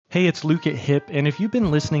Hey, it's Luke at HIP, and if you've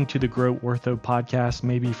been listening to the Grow Ortho podcast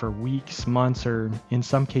maybe for weeks, months, or in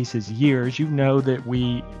some cases years, you know that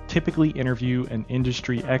we typically interview an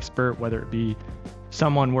industry expert, whether it be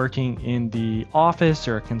someone working in the office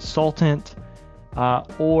or a consultant,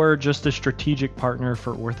 or just a strategic partner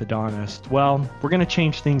for orthodontists. Well, we're going to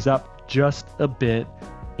change things up just a bit,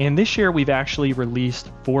 and this year we've actually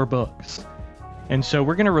released 4 books. And so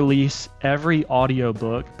we're going to release every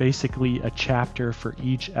audiobook, basically a chapter for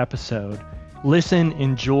each episode. Listen,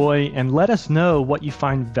 enjoy, and let us know what you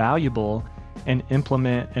find valuable and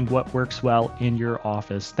implement and what works well in your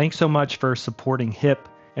office. Thanks so much for supporting HIP,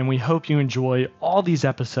 and we hope you enjoy all these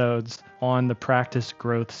episodes on the Practice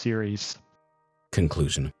Growth series.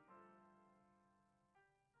 Conclusion.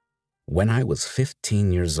 When I was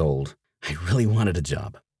 15 years old, I really wanted a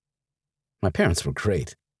job. My parents were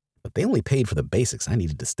great, but they only paid for the basics I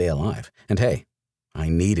needed to stay alive. And hey, I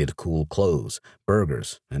needed cool clothes,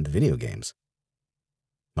 burgers, and video games.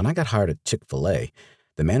 When I got hired at Chick-fil-A,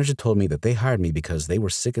 the manager told me that they hired me because they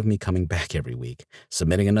were sick of me coming back every week,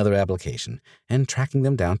 submitting another application, and tracking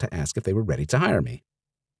them down to ask if they were ready to hire me.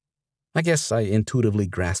 I guess I intuitively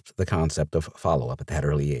grasped the concept of follow-up at that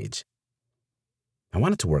early age. I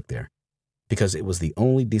wanted to work there because it was the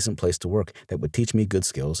only decent place to work that would teach me good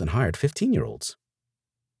skills and hired 15-year-olds.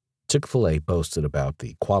 Chick-fil-A boasted about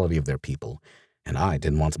the quality of their people, and I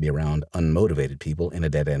didn't want to be around unmotivated people in a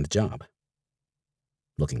dead-end job.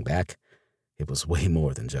 Looking back, it was way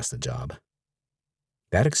more than just a job.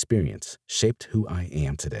 That experience shaped who I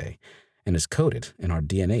am today and is coded in our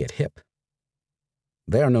DNA at HIP.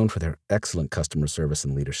 They are known for their excellent customer service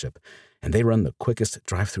and leadership, and they run the quickest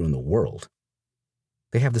drive-thru in the world.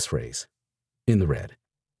 They have this phrase, in the red,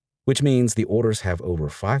 which means the orders have over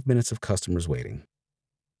 5 minutes of customers waiting.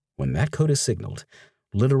 When that code is signaled,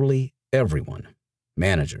 literally everyone,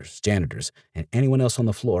 managers, janitors, and anyone else on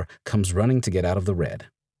the floor comes running to get out of the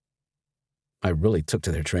red. I really took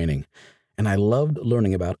to their training, and I loved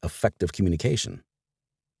learning about effective communication.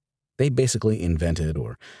 They basically invented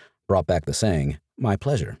or brought back the saying, "My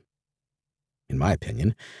pleasure." In my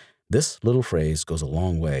opinion, this little phrase goes a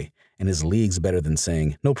long way and is leagues better than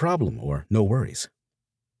saying, "No problem" or "No worries."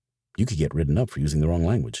 You could get written up for using the wrong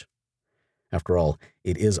language. After all,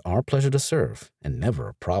 it is our pleasure to serve and never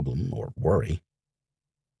a problem or worry.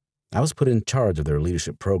 I was put in charge of their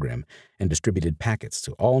leadership program and distributed packets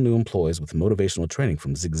to all new employees with motivational training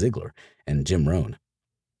from Zig Ziglar and Jim Rohn.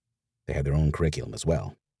 They had their own curriculum as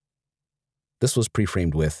well. This was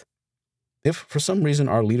pre-framed with, "If for some reason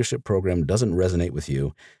our leadership program doesn't resonate with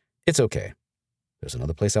you, it's okay. There's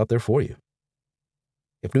another place out there for you."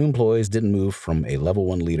 If new employees didn't move from a level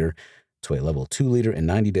 1 leader to a level 2 leader in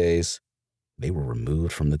 90 days, they were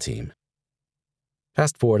removed from the team.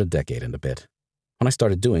 Fast forward a decade and a bit. When I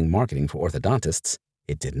started doing marketing for orthodontists,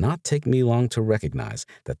 it did not take me long to recognize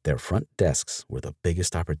that their front desks were the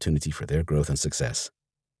biggest opportunity for their growth and success.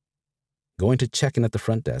 Going to check-in at the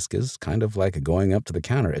front desk is kind of like going up to the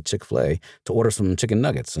counter at Chick-fil-A to order some chicken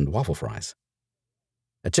nuggets and waffle fries.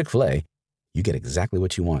 At Chick-fil-A, you get exactly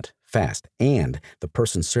what you want, fast, and the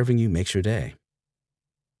person serving you makes your day.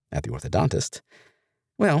 At the orthodontist,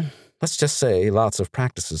 well, let's just say lots of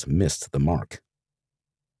practices missed the mark.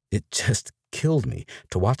 It just killed me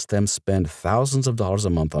to watch them spend thousands of dollars a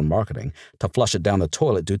month on marketing to flush it down the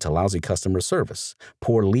toilet due to lousy customer service,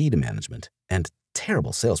 poor lead management, and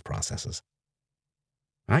terrible sales processes.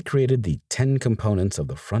 I created the 10 components of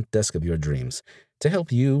the front desk of your dreams to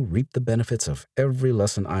help you reap the benefits of every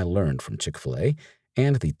lesson I learned from Chick-fil-A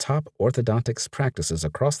and the top orthodontics practices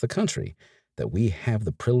across the country that we have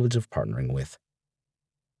the privilege of partnering with.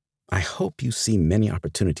 I hope you see many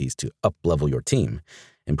opportunities to up-level your team,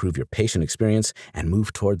 improve your patient experience, and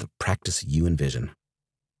move toward the practice you envision.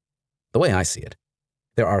 The way I see it,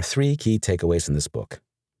 there are 3 key takeaways in this book.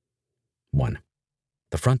 1.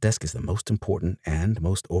 The front desk is the most important and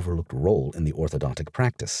most overlooked role in the orthodontic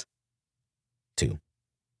practice. 2.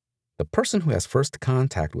 The person who has first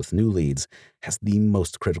contact with new leads has the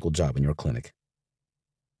most critical job in your clinic.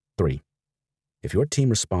 3. If your team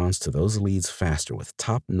responds to those leads faster with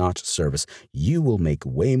top-notch service, you will make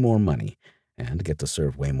way more money and get to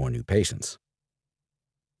serve way more new patients.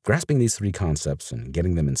 Grasping these 3 concepts and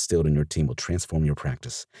getting them instilled in your team will transform your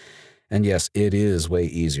practice. And yes, it is way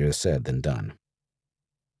easier said than done.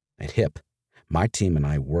 At HIP, my team and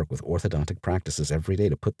I work with orthodontic practices every day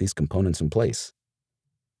to put these components in place.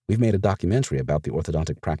 We've made a documentary about the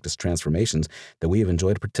orthodontic practice transformations that we have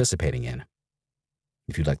enjoyed participating in.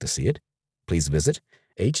 If you'd like to see it, please visit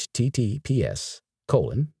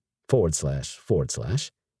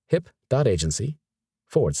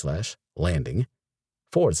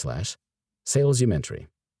https://hip.agency/landing/salesumentary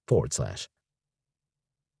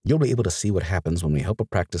You'll be able to see what happens when we help a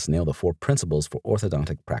practice nail the 4 principles for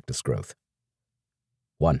orthodontic practice growth.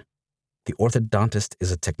 1. The orthodontist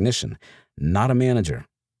is a technician, not a manager,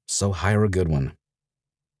 so hire a good one.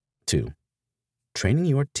 2. Training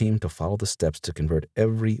your team to follow the steps to convert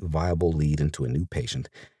every viable lead into a new patient,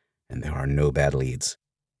 and there are no bad leads.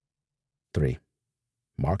 3.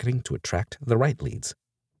 Marketing to attract the right leads.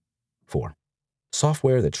 4.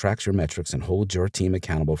 Software that tracks your metrics and holds your team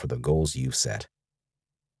accountable for the goals you've set.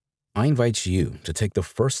 I invite you to take the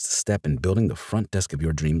first step in building the front desk of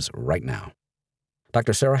your dreams right now.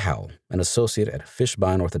 Dr. Sarah Howell, an associate at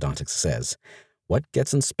Fishbein Orthodontics, says, "What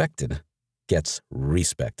gets inspected gets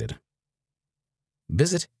respected."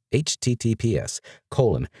 Visit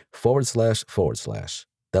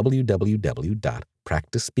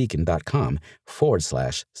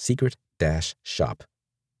https://www.practicespeaking.com/secret-shop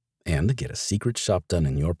and get a secret shop done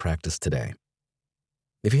in your practice today.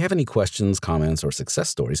 If you have any questions, comments, or success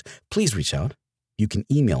stories, please reach out. You can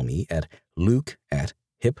email me at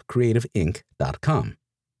luke@hipcreativeinc.com.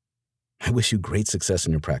 I wish you great success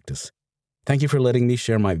in your practice. Thank you for letting me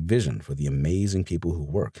share my vision for the amazing people who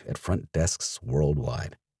work at front desks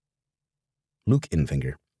worldwide. Luke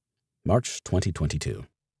Infinger, March 2022.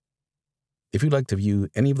 If you'd like to view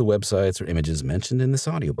any of the websites or images mentioned in this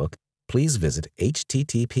audiobook, please visit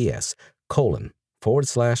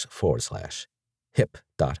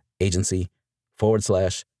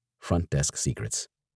https://hip.agency/front desk secrets.